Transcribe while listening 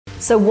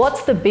So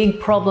what's the big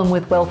problem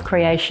with wealth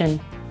creation?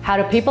 How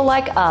do people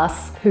like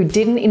us, who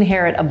didn't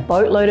inherit a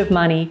boatload of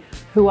money,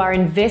 who are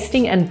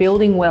investing and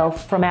building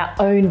wealth from our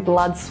own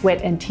blood,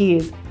 sweat and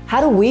tears,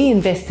 how do we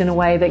invest in a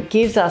way that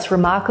gives us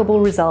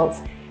remarkable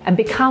results and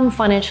become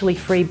financially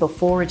free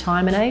before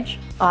retirement age?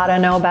 I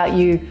don't know about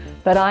you,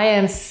 but I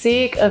am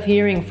sick of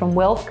hearing from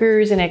wealth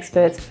gurus and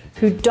experts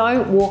who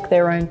don't walk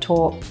their own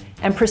talk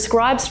and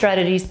prescribe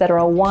strategies that are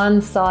a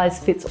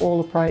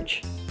one-size-fits-all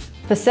approach.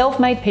 For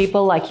self-made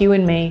people like you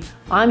and me,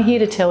 I'm here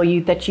to tell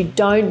you that you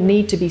don't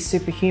need to be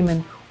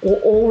superhuman or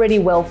already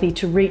wealthy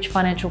to reach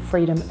financial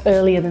freedom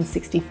earlier than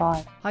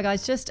 65. Hi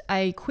guys, just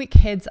a quick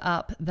heads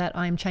up that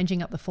I'm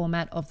changing up the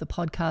format of the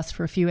podcast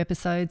for a few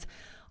episodes.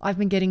 I've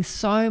been getting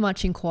so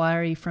much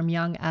inquiry from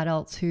young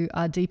adults who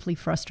are deeply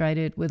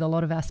frustrated with a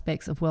lot of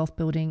aspects of wealth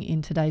building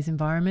in today's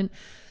environment.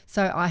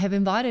 So I have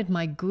invited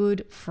my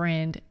good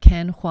friend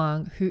Ken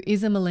Huang, who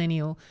is a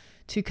millennial,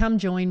 to come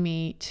join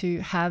me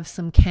to have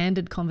some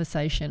candid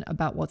conversation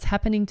about what's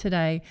happening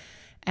today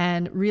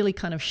and really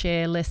kind of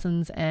share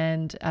lessons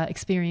and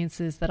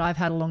experiences that I've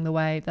had along the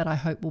way that I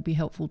hope will be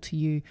helpful to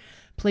you.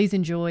 Please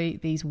enjoy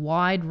these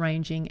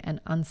wide-ranging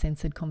and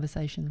uncensored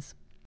conversations.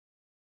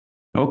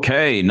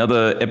 Okay,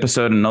 another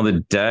episode,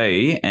 another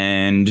day.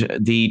 And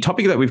the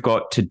topic that we've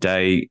got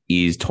today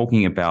is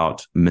talking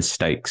about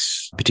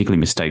mistakes, particularly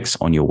mistakes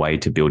on your way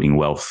to building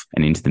wealth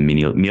and into the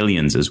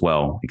millions as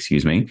well,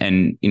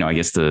 And, I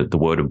guess the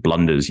word of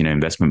blunders,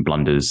 investment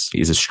blunders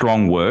is a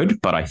strong word.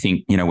 But I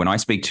think, when I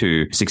speak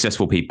to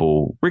successful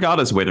people,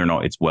 regardless of whether or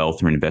not it's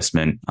wealth or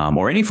investment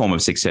or any form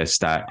of success,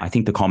 that I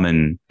think the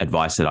common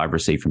advice that I've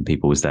received from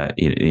people is that,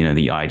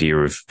 the idea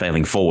of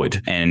failing forward.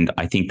 And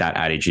I think that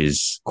adage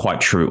is quite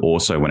true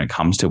also when it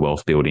comes to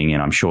wealth building.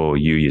 And I'm sure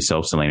you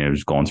yourself, Selena,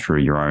 have gone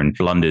through your own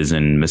blunders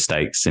and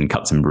mistakes and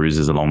cuts and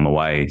bruises along the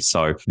way.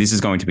 So this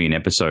is going to be an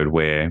episode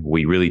where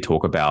we really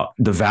talk about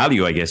the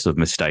value, I guess, of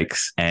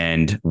mistakes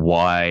and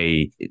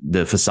why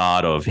the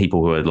facade of people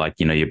who are like,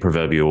 your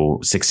proverbial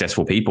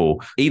successful people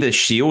either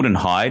shield and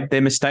hide their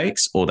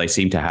mistakes, or they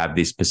seem to have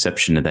this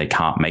perception that they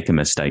can't make a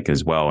mistake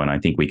as well. And I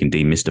think we can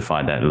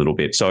demystify that a little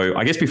bit. So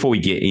I guess before we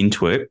get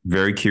into it,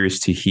 very curious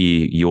to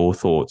hear your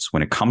thoughts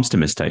when it comes to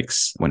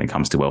mistakes, when it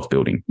comes to wealth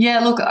building.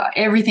 Yeah, look,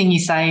 everything you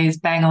say is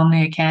bang on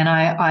there, Ken.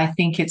 I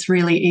think it's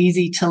really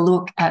easy to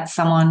look at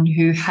someone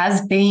who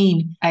has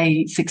been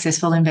a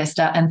successful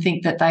investor and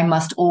think that they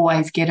must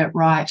always get it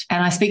right.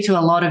 And I speak to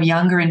a lot of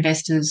younger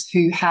investors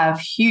who have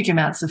huge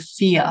amounts of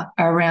fear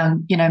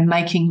around,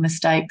 making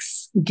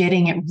mistakes,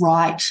 getting it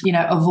right,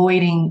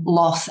 avoiding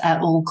loss at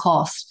all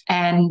costs.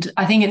 And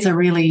I think it's a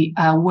really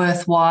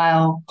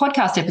worthwhile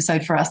podcast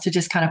episode for us to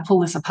just kind of pull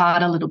this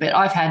apart a little bit.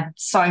 I've had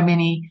so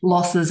many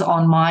losses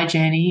on my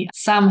journey.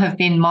 Some have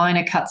been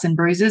minor cuts and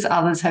bruises.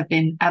 Others have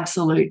been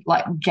absolute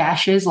like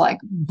gashes, like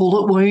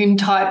bullet wound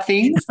type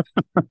things.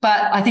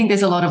 But I think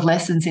there's a lot of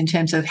lessons in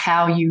terms of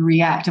how you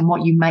react and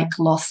what you make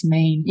loss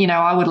mean.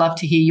 I would love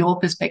to hear your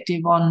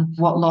perspective on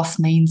what loss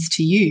means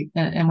to you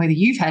and whether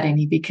you've had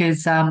any,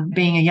 because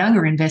being a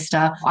younger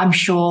investor, I'm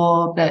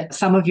sure that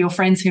some of your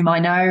friends whom I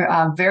know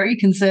are very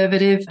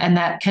conservative, and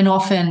that can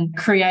often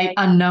create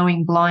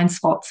unknowing blind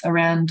spots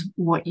around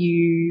what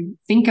you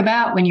think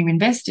about when you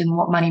invest and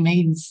what money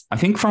means. I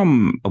think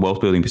from a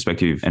wealth building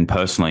perspective, and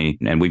personally,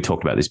 and we've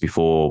talked about this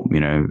before,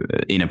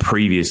 in a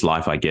previous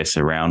life, I guess,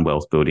 around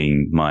wealth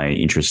building, my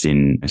interest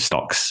in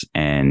stocks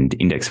and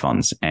index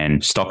funds.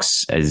 And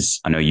stocks, as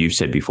I know you've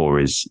said before,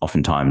 is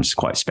oftentimes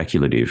quite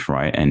speculative,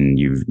 right? And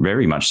you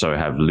very much so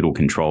have little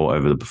control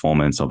over the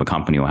performance of a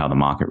company or how the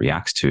market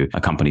reacts to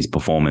a company's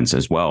performance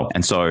as well.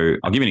 And so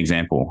I'll give you an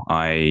example.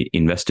 I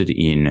invested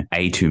in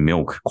A2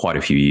 Milk quite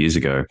a few years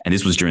ago. And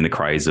this was during the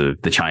craze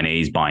of the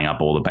Chinese buying up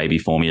all the baby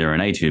formula,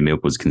 and A2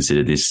 Milk was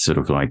considered this sort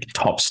of like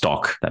top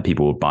stock that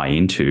people would buy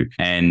into.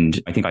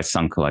 And I think I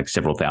sunk like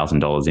several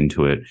 $1,000s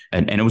into it,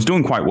 and it was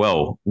doing quite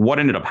well. What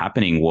ended up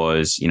happening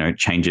was,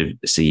 change of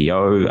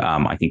CEO.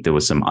 I think there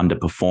was some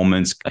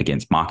underperformance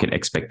against market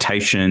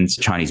expectations.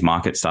 Chinese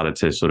market started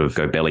to sort of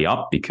go belly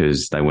up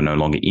because they were no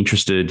longer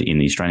interested in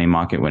the Australian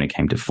market when it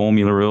came to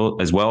formula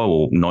as well,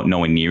 or not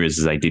nowhere near as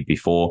they did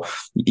before.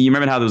 You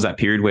remember how there was that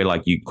period where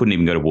like you couldn't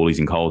even go to Woolies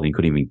and Coles and you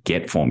couldn't even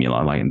get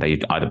formula. Like they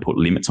either put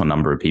limits on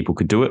number of people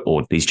could do it,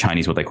 or these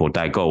Chinese, what they call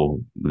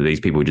Daigou, these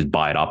people would just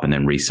buy it up and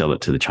then resell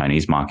it to the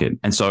Chinese market.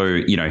 And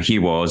so,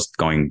 here was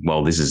going,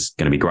 well, this is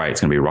going to be great.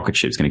 It's going to be a rocket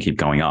ship. It's going to keep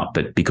going up.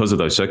 But because of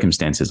those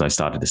circumstances, I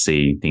started to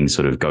see things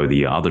sort of go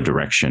the other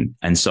direction.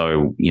 And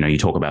so, you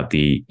talk about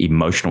the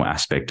emotional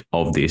aspect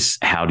of this.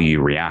 How do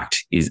you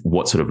react?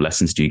 What sort of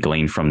lessons do you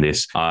glean from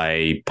this?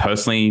 I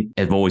personally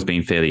have always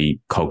been fairly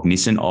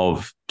cognizant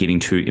of getting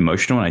too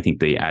emotional. And I think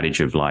the adage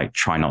of like,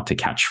 try not to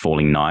catch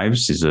falling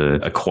knives is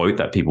a quote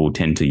that people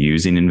tend to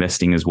use in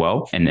investing as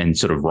well, and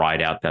sort of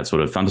ride out that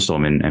sort of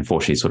thunderstorm. And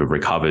fortunately sort of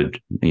recovered,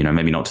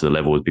 maybe not to the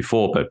level as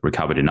before, but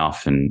recovered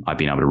enough. And I've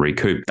been able to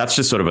recoup. That's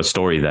just sort of a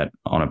story that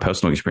on a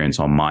personal experience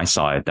on my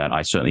side that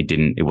I certainly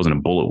didn't, it wasn't a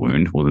bullet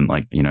wound, wasn't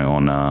like,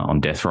 on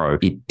death row.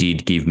 It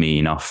did give me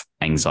enough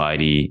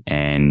anxiety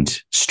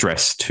and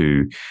stress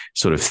to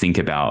sort of think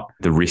about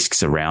the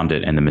risks around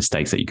it and the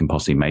mistakes that you can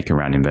possibly make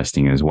around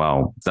investing as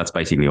well. That's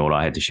basically all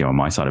I had to share on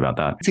my side about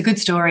that. It's a good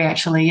story,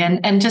 actually.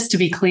 And just to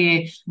be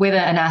clear, whether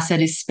an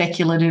asset is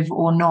speculative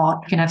or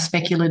not, you can have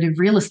speculative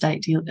real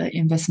estate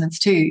investments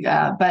too.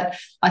 But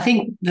I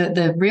think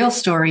the real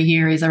story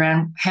here is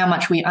around how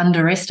much we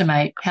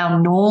underestimate how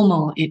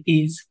normal it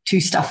is to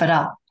stuff it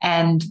up.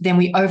 And then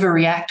we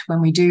overreact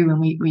when we do, and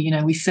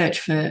we search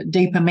for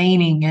deeper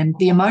meaning, and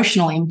the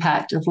emotional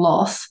impact of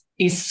loss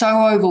is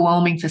so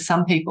overwhelming for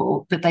some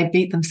people that they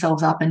beat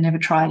themselves up and never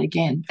try it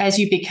again. As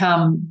you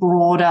become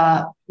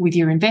broader with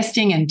your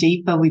investing and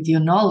deeper with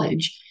your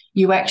knowledge,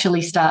 you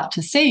actually start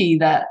to see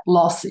that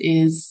loss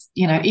is,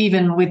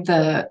 even with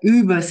the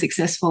uber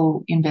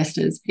successful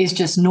investors, is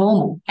just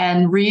normal.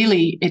 And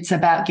really, it's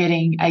about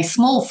getting a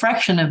small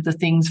fraction of the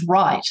things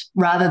right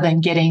rather than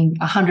getting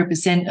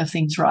 100% of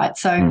things right.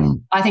 So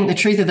I think the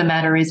truth of the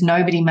matter is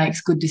nobody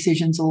makes good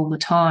decisions all the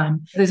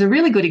time. There's a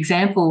really good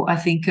example, I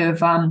think,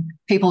 of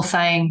people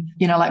saying,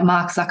 like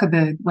Mark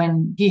Zuckerberg,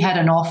 when he had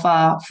an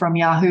offer from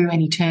Yahoo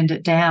and he turned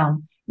it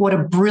down, what a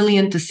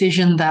brilliant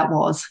decision that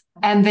was.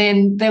 And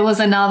then there was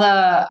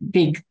another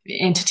big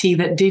entity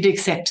that did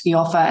accept the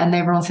offer, and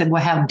everyone said,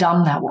 well, how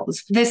dumb that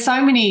was. There's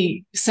so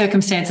many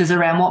circumstances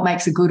around what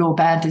makes a good or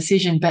bad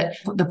decision, but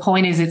the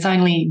point is it's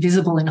only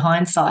visible in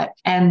hindsight.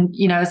 And,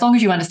 as long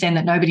as you understand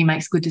that nobody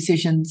makes good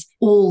decisions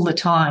all the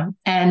time,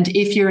 and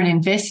if you're an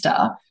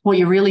investor, what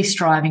you're really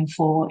striving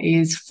for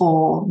is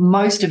for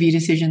most of your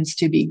decisions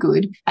to be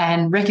good,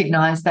 and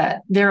recognize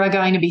that there are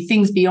going to be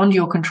things beyond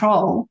your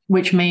control,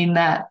 which mean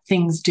that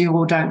things do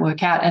or don't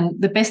work out. And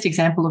the best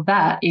example of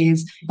that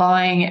is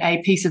buying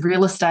a piece of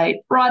real estate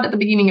right at the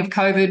beginning of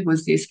COVID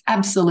was this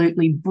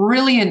absolutely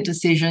brilliant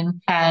decision.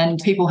 And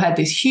people had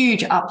this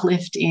huge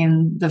uplift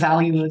in the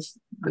value of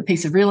the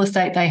piece of real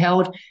estate they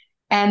held.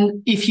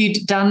 And if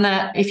you'd done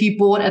that, if you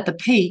bought at the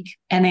peak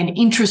and then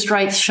interest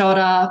rates shot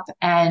up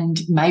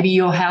and maybe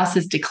your house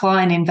has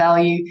declined in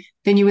value,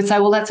 then you would say,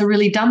 well, that's a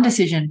really dumb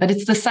decision, but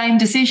it's the same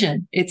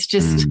decision. It's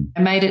just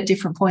made at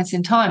different points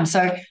in time.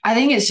 So I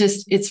think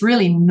it's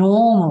really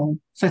normal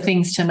for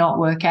things to not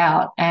work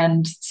out.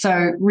 And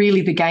so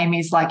really the game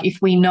is like, if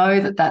we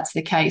know that that's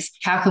the case,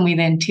 how can we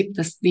then tip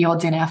the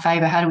odds in our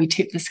favor? How do we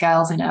tip the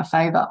scales in our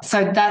favor?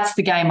 So that's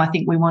the game I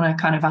think we want to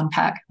kind of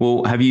unpack.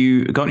 Well, have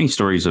you got any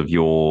stories of you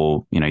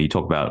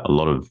talk about a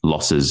lot of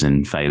losses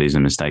and failures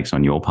and mistakes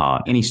on your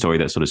part. Any story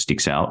that sort of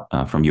sticks out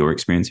from your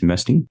experience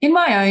investing? In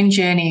my own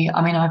journey,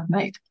 I've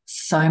made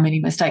so many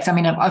mistakes.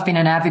 I've been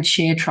an avid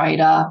share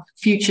trader,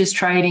 futures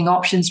trading,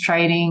 options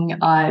trading.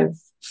 I've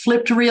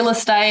flipped real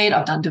estate.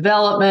 I've done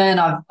development.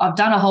 I've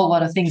done a whole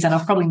lot of things, and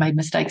I've probably made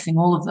mistakes in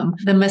all of them.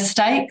 The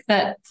mistake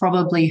that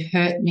probably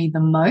hurt me the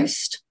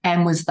most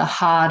and was the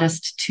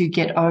hardest to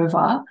get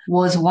over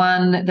was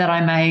one that I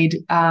made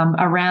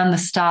around the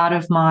start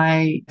of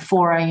my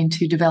foray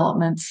into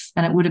developments,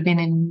 and it would have been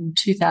in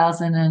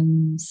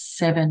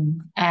 2007.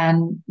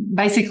 And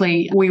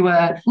basically, we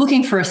were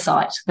looking for a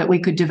site that we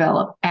could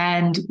develop,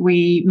 and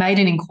we made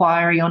an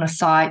inquiry on a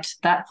site.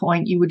 At that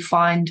point, you would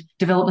find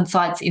development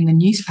sites in the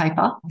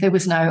newspaper. There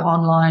was no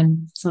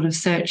online sort of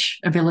search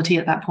ability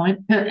at that point.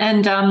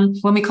 And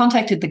when we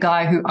contacted the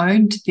guy who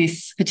owned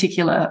this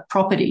particular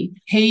property,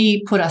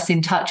 he put us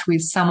in touch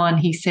with someone,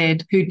 he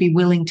said, who'd be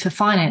willing to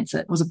finance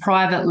it. It was a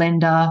private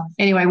lender.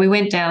 Anyway, we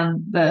went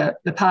down the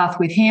path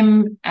with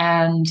him,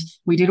 and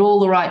we did all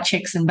the right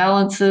checks and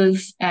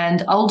balances.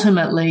 And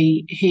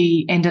ultimately,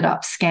 he ended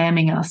up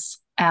scamming us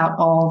out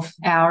of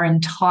our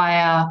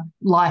entire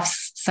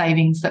life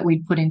savings that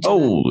we'd put into.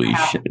 Holy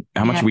shit.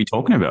 How much are we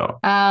talking about?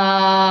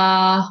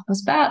 It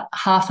was about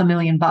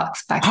 $500,000 back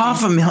then.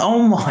 $500,000?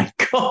 Oh my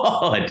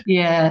God.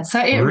 Yeah.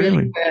 So it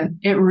really hurt.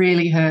 It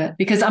really hurt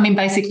because,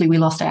 basically we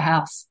lost our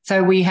house.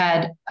 So we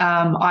had,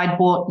 I'd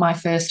bought my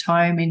first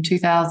home in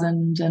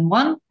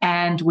 2001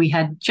 and we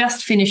had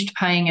just finished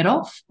paying it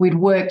off. We'd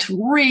worked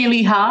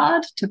really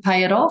hard to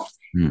pay it off.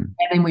 And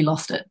then we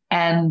lost it,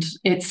 and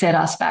it set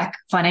us back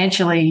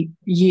financially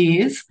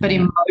years, but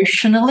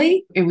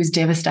emotionally it was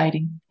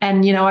devastating.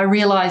 And, I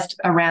realized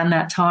around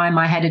that time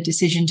I had a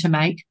decision to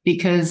make,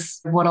 because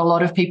what a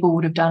lot of people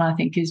would have done, I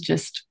think, is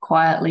just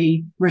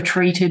quietly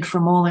retreated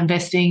from all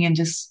investing and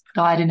just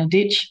died in a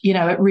ditch.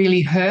 It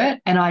really hurt.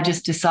 And I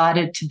just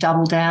decided to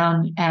double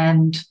down.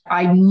 And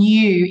I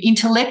knew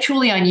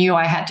intellectually,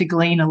 I had to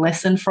glean a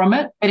lesson from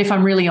it. But if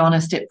I'm really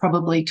honest, it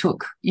probably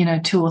took,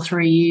 2 or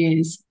 3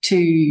 years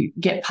to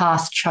get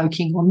past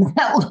choking on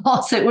that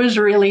loss. It was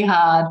really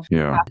hard.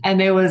 Yeah.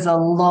 And there was a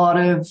lot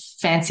of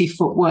fancy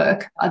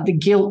footwork. The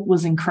guilt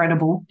was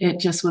incredible. It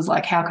just was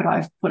like, how could I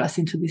have put us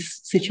into this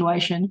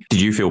situation?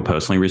 Did you feel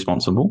personally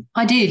responsible?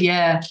 I did,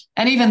 yeah.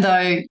 And even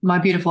though my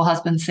beautiful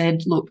husband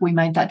said, look, we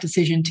made that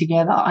decision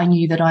together. I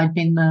knew that I'd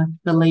been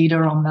the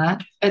leader on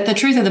that. But the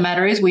truth of the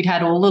matter is we'd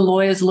had all the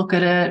lawyers look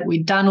at it.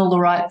 We'd done all the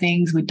right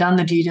things. We'd done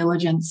the due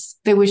diligence.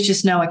 There was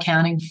just no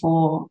accounting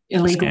for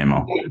illegal.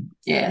 Scammer.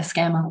 Yeah,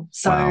 scammer.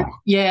 So, Wow.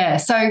 yeah.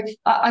 So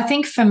I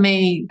think for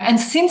me, and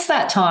since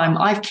that time,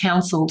 I've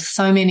counseled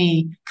so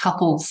many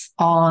couples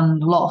on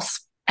loss.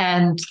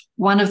 And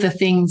one of the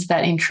things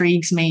that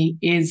intrigues me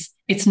is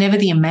it's never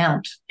the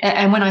amount.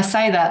 And when I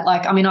say that,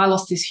 like, I mean, I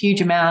lost this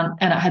huge amount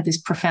and it had this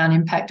profound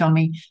impact on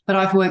me. But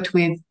I've worked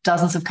with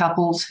dozens of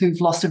couples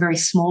who've lost a very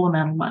small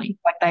amount of money.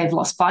 Like they've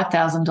lost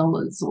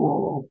 $5,000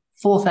 or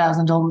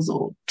 $4,000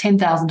 or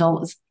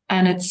 $10,000.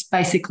 And it's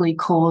basically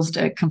caused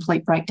a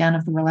complete breakdown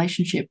of the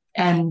relationship.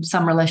 And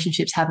some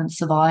relationships haven't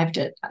survived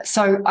it.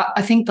 So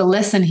I think the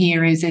lesson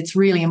here is it's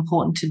really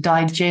important to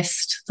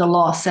digest the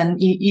loss. And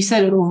you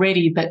said it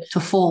already, but to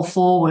fall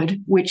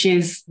forward, which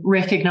is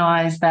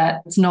recognize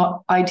that it's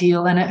not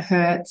ideal and it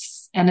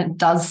hurts and it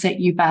does set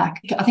you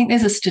back. I think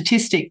there's a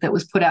statistic that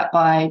was put out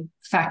by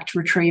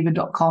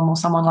factretriever.com or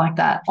someone like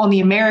that on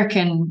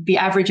the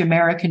average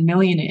American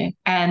millionaire.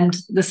 And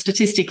the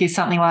statistic is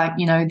something like,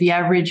 the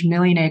average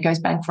millionaire goes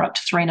bankrupt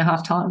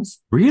 3.5 times.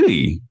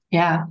 Really?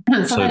 Yeah.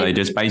 So they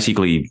just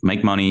basically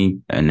make money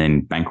and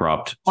then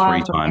bankrupt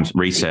 3 times,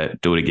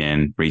 reset, do it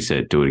again,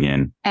 reset, do it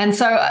again. And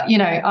so,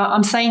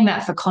 I'm saying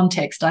that for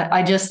context.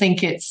 I just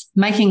think it's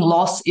making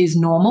loss is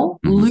normal.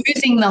 Mm-hmm.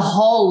 Losing the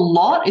whole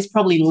lot is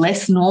probably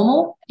less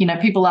normal.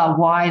 People are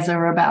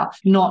wiser about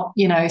not,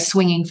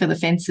 swinging for the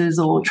fences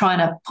or trying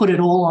to put it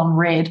all on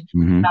red.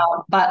 Mm-hmm.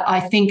 But I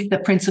think the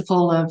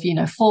principle of,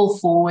 fall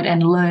forward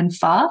and learn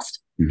fast.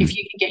 If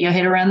you can get your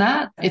head around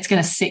that, it's going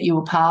to set you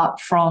apart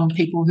from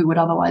people who would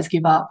otherwise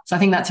give up. So I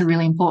think that's a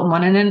really important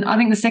one. And then I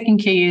think the second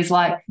key is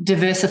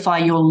diversify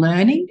your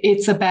learning.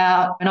 It's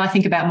about, when I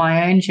think about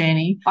my own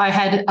journey, I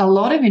had a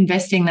lot of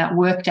investing that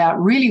worked out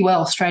really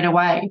well straight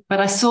away, but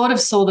I sort of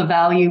saw the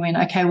value in,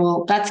 okay,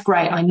 well, that's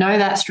great. I know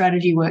that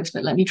strategy works,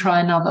 but let me try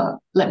another.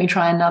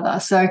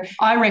 So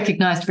I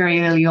recognized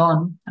very early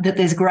on that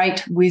there's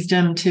great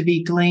wisdom to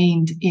be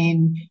gleaned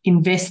in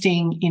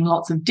investing in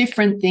lots of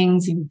different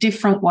things in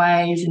different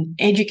ways and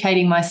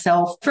educating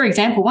myself. For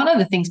example, one of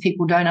the things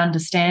people don't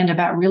understand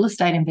about real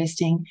estate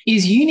investing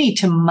is you need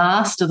to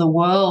master the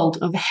world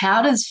of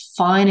how does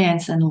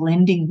finance and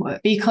lending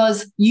work,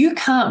 because you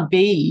can't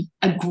be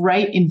a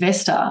great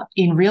investor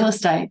in real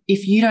estate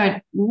if you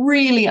don't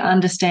really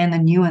understand the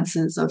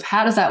nuances of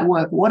how does that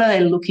work? What are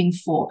they looking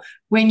for?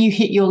 When you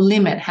hit your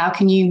limit, how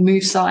can you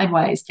move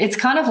sideways? It's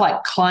kind of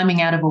like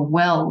climbing out of a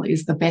well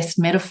is the best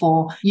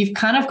metaphor. You've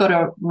kind of got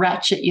to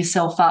ratchet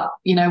yourself up,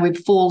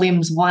 with 4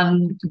 limbs,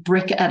 1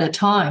 brick at a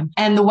time.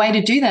 And the way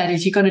to do that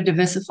is you've got to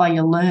diversify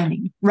your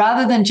learning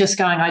rather than just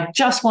going, I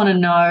just want to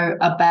know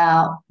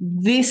about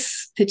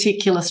this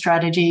particular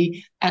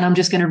strategy and I'm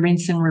just going to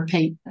rinse and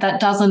repeat. That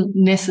doesn't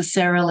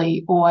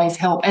necessarily always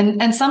help.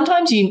 And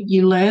sometimes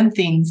you learn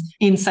things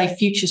in, say,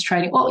 futures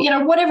trading or,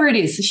 whatever it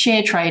is,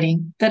 share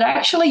trading, that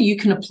actually you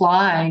can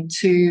apply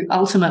to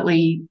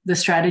ultimately the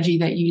strategy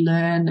that you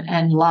learn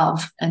and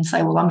love and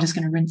say, well, I'm just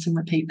going to rinse and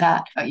repeat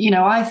that.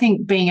 I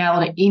think being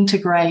able to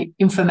integrate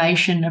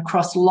information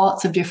across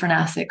lots of different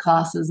asset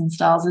classes and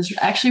styles is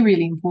actually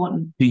really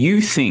important. Do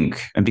you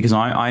think, and because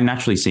I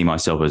naturally see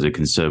myself as a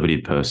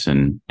conservative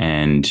person,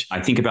 and I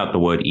think about the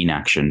word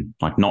inaction,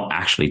 like not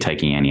actually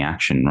taking any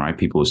action, right?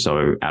 People are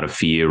so out of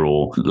fear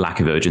or lack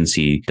of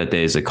urgency that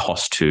there's a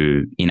cost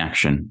to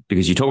inaction.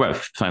 Because you talk about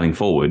failing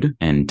forward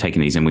and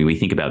taking these, and we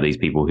think about these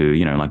people who,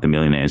 like the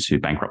millionaires who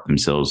bankrupt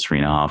themselves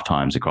 3.5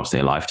 times across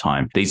their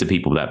lifetime. These are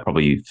people that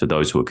probably, for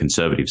those who are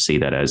conservative, see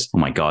that as, oh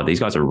my God, these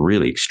guys are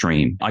really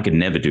extreme. I could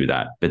never do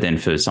that. But then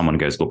for someone who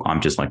goes, look,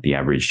 I'm just like the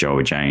average Joe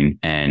or Jane,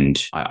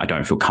 and I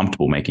don't feel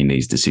comfortable making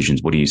these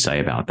decisions. What do you say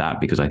about that?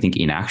 Because I think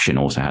inaction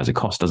also has a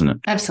cost, doesn't it?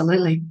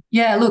 Absolutely.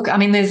 Yeah, look, I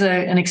mean, there's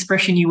an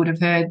expression you would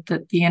have heard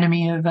that the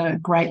enemy of a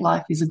great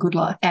life is a good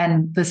life.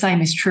 And the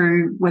same is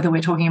true whether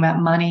we're talking about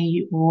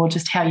money or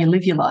just how you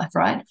live your life,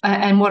 right?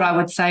 And what I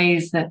would say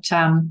is that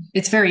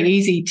it's very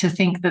easy to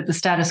think that the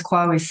status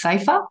quo is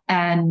safer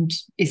and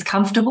is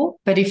comfortable.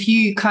 But if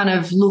you kind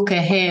of look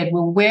ahead,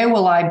 well, where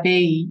will I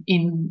be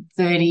in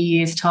 30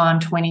 years' time,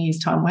 20 years'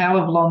 time,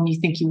 however long you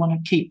think you want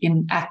to keep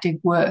in active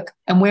work?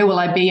 And where will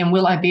I be, and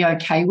will I be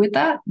okay with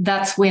that?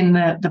 That's when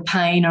the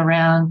pain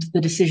around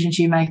the decisions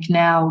you make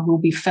now will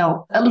be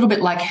felt. A little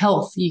bit like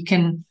health. You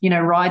can,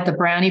 ride the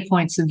brownie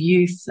points of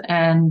youth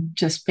and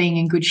just being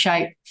in good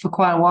shape for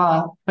quite a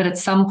while. But at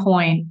some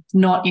point,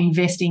 not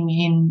investing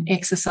in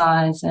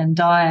exercise and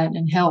diet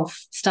and health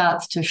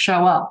starts to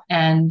show up,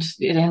 and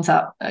it ends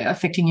up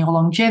affecting your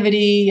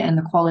longevity and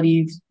the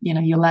quality of,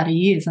 your latter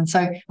years. And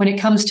so when it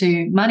comes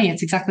to money,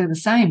 it's exactly the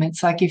same.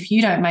 It's like if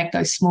you don't make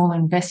those small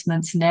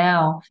investments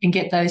now and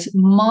get those those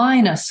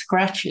minor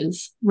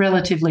scratches,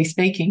 relatively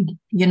speaking,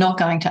 you're not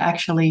going to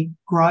actually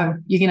grow.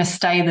 You're going to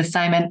stay the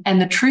same.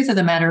 And the truth of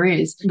the matter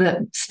is that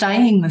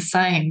staying the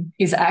same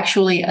is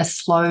actually a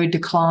slow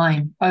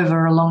decline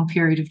over a long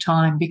period of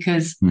time,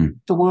 because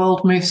the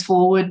world moves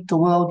forward, the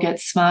world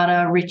gets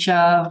smarter,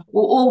 richer,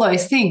 all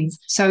those things.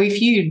 So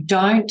if you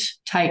don't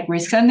take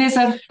risks, and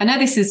I know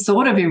this is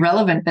sort of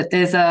irrelevant, but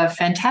there's a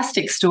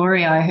fantastic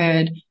story I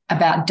heard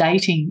about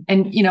dating.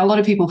 And, a lot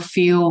of people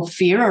feel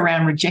fear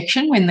around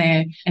rejection when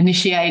they're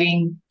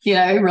initiating,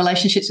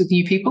 relationships with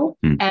new people.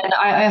 And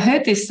I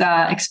heard this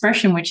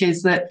expression, which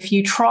is that if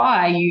you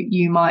try,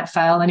 you might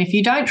fail. And if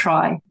you don't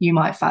try, you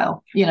might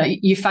fail.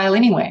 You fail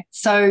anywhere.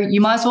 So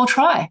you might as well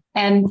try.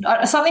 And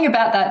something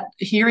about that,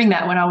 hearing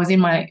that when I was in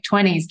my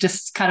 20s,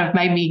 just kind of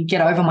made me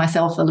get over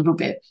myself a little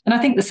bit. And I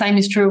think the same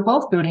is true of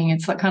wealth building.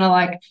 It's kind of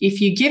like,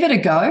 if you give it a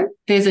go,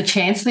 there's a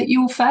chance that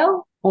you will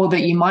fail, or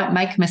that you might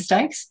make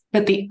mistakes.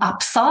 But the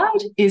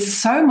upside is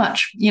so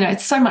much,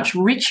 it's so much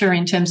richer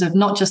in terms of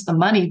not just the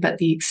money, but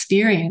the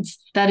experience,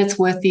 that it's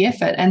worth the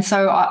effort. And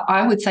so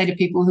I would say to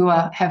people who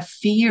have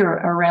fear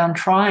around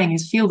trying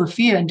is feel the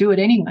fear and do it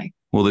anyway.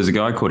 Well, there's a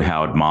guy called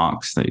Howard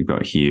Marks that you've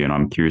got here, and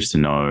I'm curious to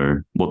know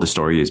what the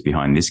story is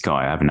behind this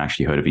guy. I haven't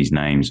actually heard of his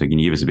name. So can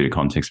you give us a bit of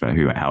context about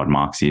who Howard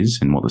Marks is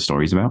and what the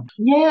story is about?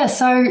 Yeah.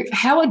 So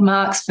Howard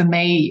Marks, for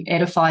me,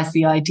 edifies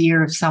the idea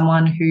of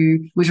someone who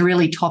was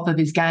really top of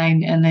his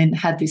game and then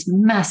had this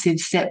massive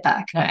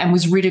setback and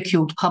was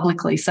ridiculed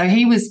publicly. So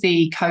he was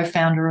the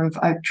co-founder of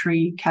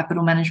Oaktree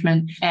Capital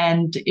Management,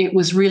 and it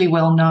was really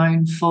well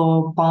known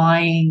for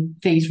buying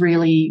these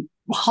really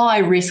high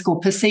risk or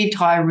perceived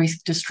high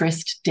risk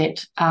distressed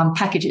debt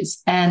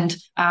packages. And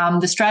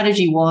the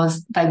strategy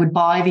was they would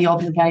buy the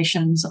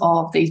obligations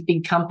of these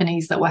big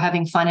companies that were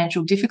having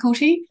financial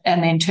difficulty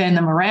and then turn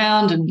them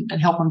around and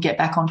help them get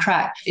back on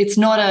track. It's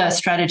not a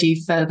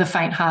strategy for the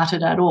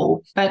faint-hearted at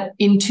all. But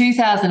in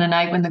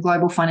 2008, when the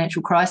global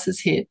financial crisis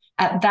hit,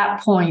 at that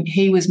point,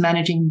 he was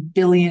managing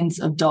billions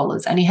of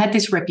dollars, and he had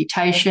this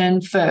reputation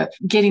for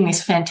getting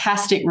this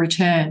fantastic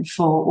return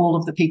for all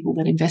of the people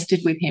that invested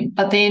with him.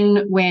 But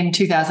then when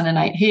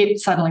 2008 hit,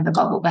 suddenly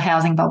the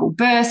housing bubble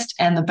burst,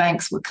 and the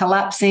banks were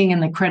collapsing,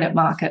 and the credit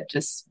market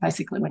just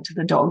basically went to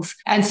the dogs.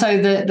 And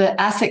so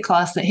the asset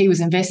class that he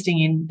was investing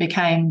in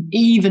became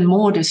even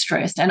more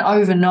distressed. And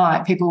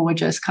overnight, people were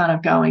just kind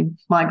of going,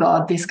 my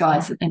God, this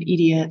guy's an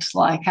idiot.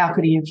 Like, how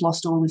could he have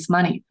lost all this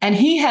money? And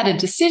he had a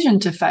decision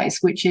to face,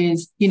 which is,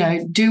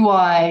 do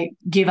I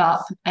give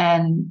up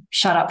and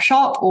shut up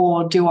shop,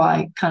 or do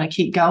I kind of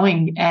keep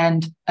going?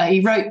 And he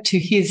wrote to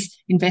his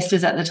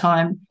investors at the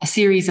time a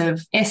series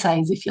of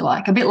essays, if you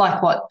like, a bit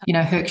like what,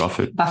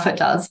 Buffett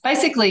does.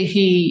 Basically,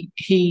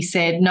 he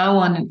said no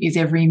one is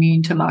ever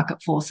immune to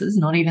market forces,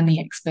 not even the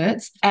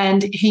experts.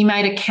 And he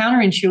made a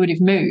counterintuitive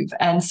move.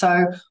 And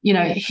so,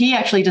 he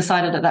actually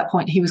decided at that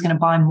point he was going to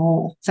buy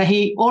more. So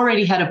he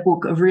already had a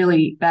book of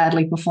really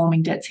badly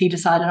performing debts. He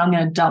decided, I'm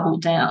going to double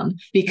down,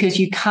 because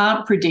you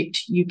can't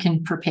predict, you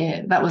can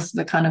prepare. That was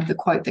the kind of the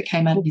quote that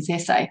came out of his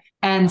essay.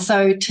 And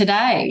so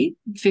today,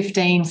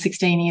 15,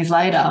 16 years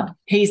later,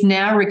 he's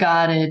now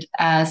regarded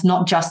as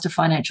not just a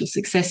financial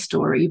success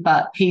story,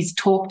 but he's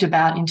talked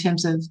about in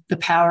terms of the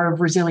power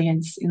of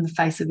resilience in the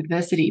face of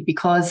adversity,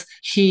 because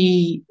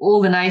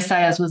all the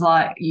naysayers was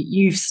like,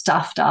 you've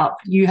stuffed up,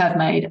 you have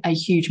made a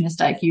huge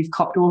mistake, you've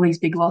copped all these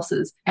big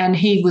losses. And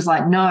he was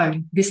like,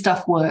 no, this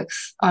stuff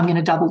works, I'm going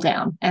to double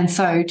down. And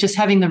so just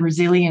having the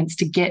resilience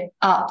to get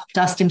up,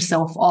 dust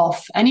himself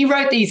off. And he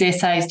wrote these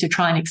essays to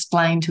try and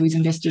explain to his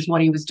investors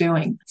what he was doing.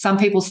 Some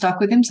people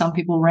stuck with him, some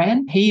people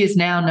ran. He is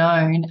now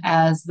known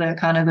as the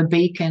kind of the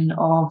beacon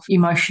of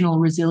emotional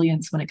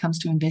resilience when it comes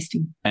to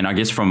investing. And I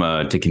guess to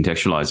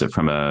contextualize it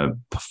from a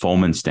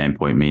performance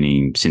standpoint,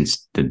 meaning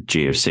since the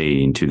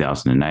GFC in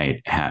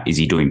 2008, is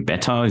he doing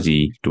better? Is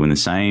he doing the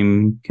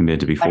same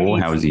compared to before?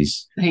 How is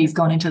he's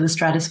gone into the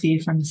stratosphere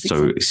from the 60s.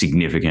 So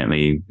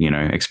significantly,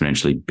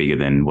 exponentially bigger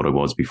than what it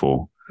was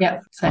before.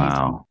 Yep.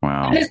 So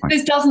wow.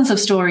 There's dozens of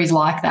stories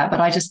like that,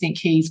 but I just think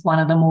he's one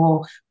of the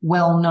more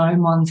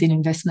well-known ones in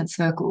investment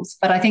circles.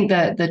 But I think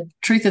the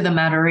truth of the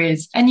matter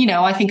is, and,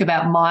 I think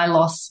about my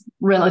loss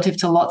relative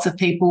to lots of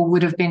people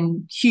would have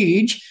been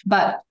huge,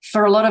 but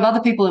for a lot of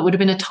other people, it would have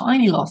been a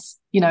tiny loss.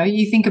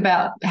 You think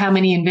about how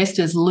many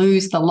investors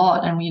lose the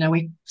lot, and,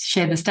 we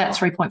share the stats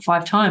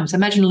 3.5 times.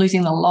 Imagine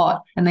losing the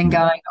lot and then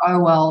going, oh,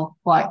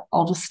 well,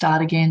 I'll just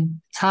start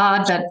again. It's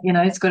hard, but,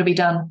 it's got to be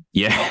done.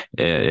 Yeah,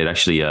 it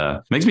actually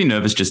makes me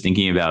nervous just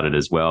thinking about it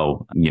as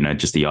well.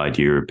 Just the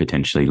idea of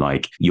potentially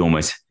you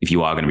almost, if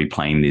you are going to be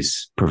playing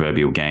this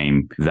proverbial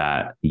game,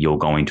 that you're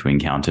going to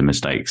encounter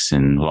mistakes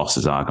and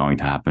losses are going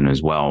to happen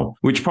as well,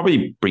 which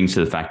probably brings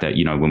to the fact that,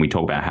 when we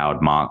talk about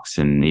Howard Marks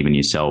and even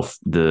yourself,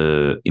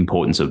 the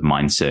importance of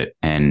mindset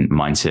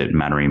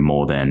mattering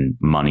more than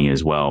money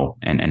as well,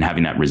 and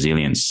having that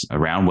resilience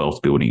around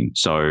wealth building.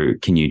 So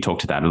can you talk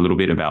to that a little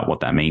bit about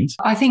what that means?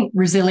 I think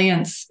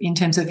resilience awareness in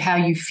terms of how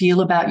you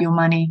feel about your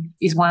money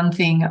is one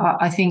thing.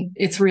 I think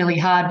it's really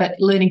hard, but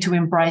learning to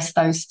embrace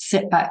those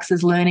setbacks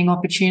as learning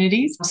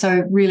opportunities.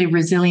 So really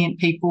resilient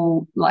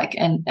people,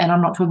 and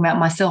I'm not talking about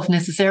myself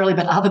necessarily,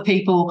 but other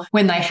people,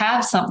 when they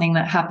have something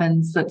that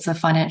happens that's a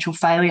financial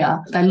failure,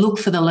 they look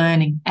for the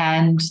learning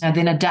and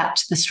then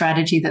adapt the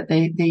strategy that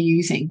they're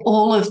using.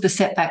 All of the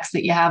setbacks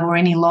that you have or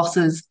any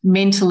losses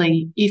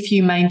mentally, if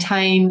you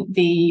maintain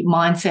the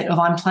mindset of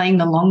I'm playing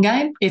the long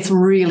game, it's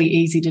really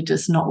easy to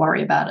just not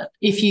worry about it.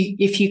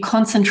 If you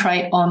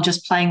concentrate on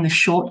just playing the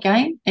short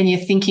game and you're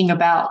thinking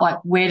about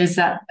where does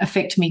that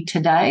affect me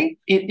today,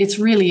 it's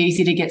really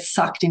easy to get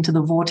sucked into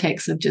the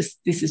vortex of just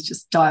this is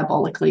just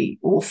diabolically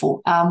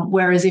awful.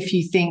 Whereas if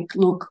you think,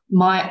 look,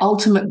 my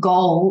ultimate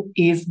goal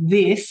is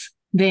this,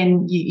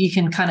 then you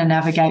can kind of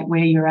navigate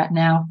where you're at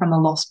now from a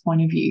loss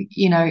point of view.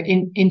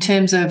 In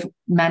terms of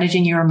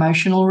managing your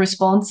emotional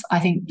response, I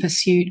think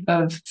pursuit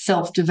of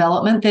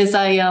self-development. There's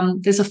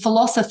a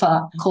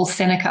philosopher called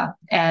Seneca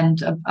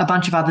and a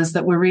bunch of others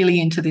that were really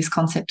into this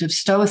concept of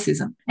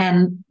stoicism.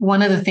 And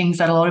one of the things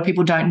that a lot of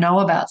people don't know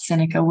about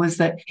Seneca was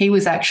that he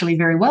was actually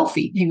very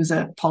wealthy. He was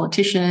a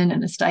politician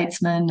and a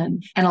statesman,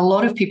 and a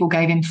lot of people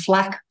gave him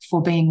flack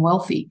for being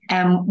wealthy.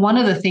 And one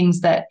of the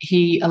things that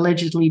he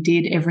allegedly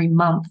did every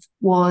month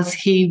was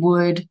he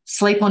would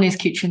sleep on his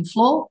kitchen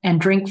floor and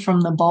drink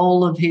from the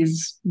bowl of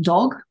his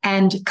dog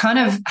and kind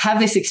of have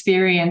this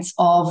experience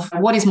of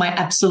what is my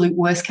absolute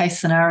worst case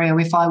scenario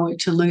if I were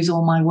to lose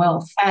all my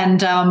wealth.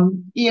 And,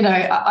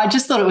 I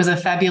just thought it was a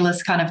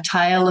fabulous kind of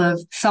tale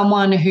of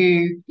someone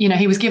who,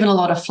 he was given a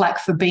lot of flack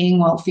for being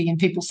wealthy and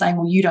people saying,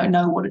 well, you don't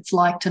know what it's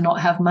like to not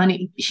have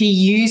money. He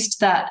used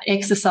that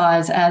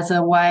exercise as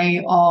a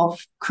way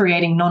of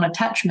creating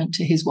non-attachment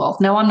to his wealth.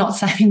 Now, I'm not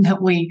saying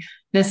that we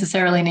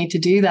necessarily need to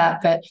do that,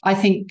 but I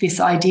think this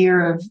idea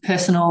of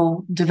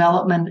personal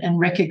development and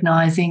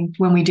recognizing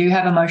when we do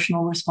have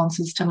emotional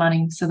responses to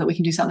money so that we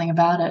can do something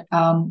about it,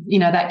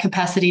 that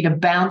capacity to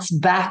bounce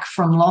back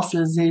from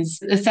losses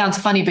it sounds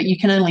funny, but you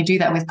can only do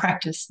that with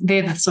practice.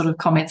 They're the sort of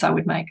comments I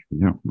would make.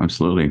 Yeah,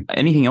 absolutely.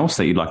 Anything else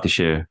that you'd like to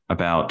share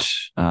about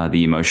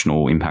the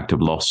emotional impact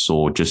of loss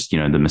or just,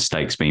 the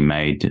mistakes being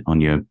made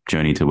on your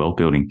journey to wealth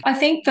building? I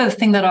think the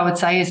thing that I would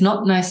say is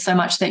not so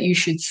much that you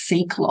should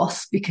seek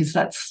loss, because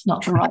that's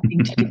not the right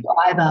thing to do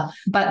either,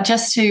 but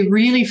just to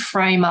really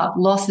frame up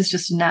loss is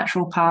just a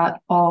natural part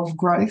of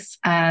growth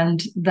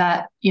and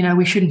that,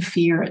 we shouldn't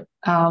fear it.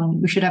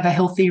 We should have a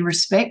healthy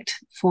respect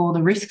for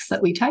the risks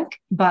that we take,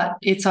 but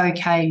it's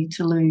okay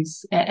to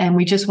lose. And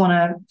we just want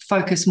to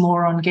focus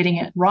more on getting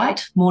it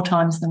right more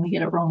times than we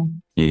get it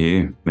wrong.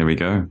 Yeah, there we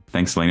go.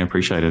 Thanks, Selena.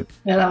 Appreciate it.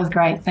 Yeah, that was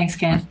great. Thanks,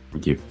 Ken.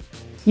 Thank you.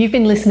 You've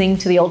been listening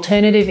to the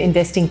Alternative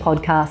Investing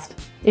Podcast.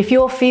 If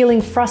you're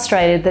feeling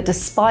frustrated that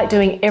despite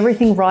doing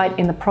everything right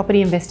in the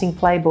property investing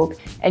playbook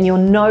and you're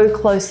no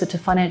closer to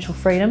financial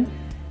freedom,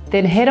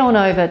 then head on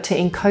over to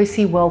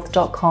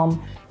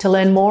incosiwealth.com to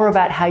learn more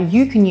about how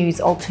you can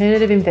use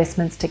alternative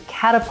investments to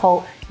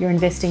catapult your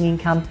investing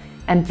income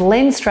and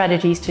blend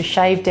strategies to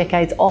shave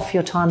decades off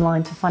your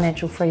timeline to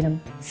financial freedom.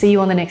 See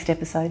you on the next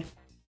episode.